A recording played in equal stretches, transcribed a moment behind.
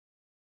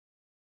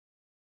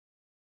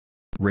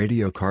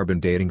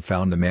Radiocarbon dating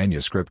found the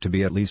manuscript to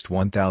be at least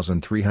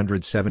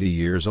 1,370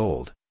 years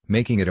old,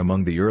 making it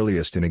among the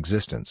earliest in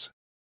existence.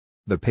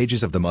 The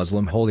pages of the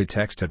Muslim holy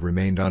text had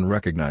remained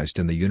unrecognized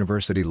in the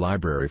university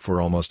library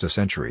for almost a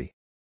century.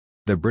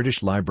 The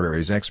British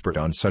Library's expert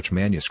on such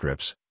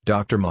manuscripts,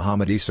 Dr.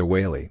 Muhammad Isa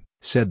Waley,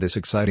 said this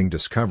exciting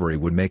discovery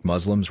would make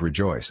Muslims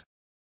rejoice.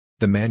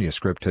 The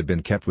manuscript had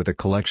been kept with a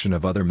collection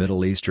of other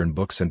Middle Eastern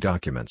books and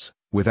documents,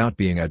 without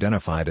being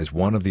identified as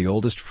one of the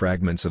oldest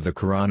fragments of the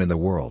Koran in the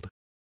world.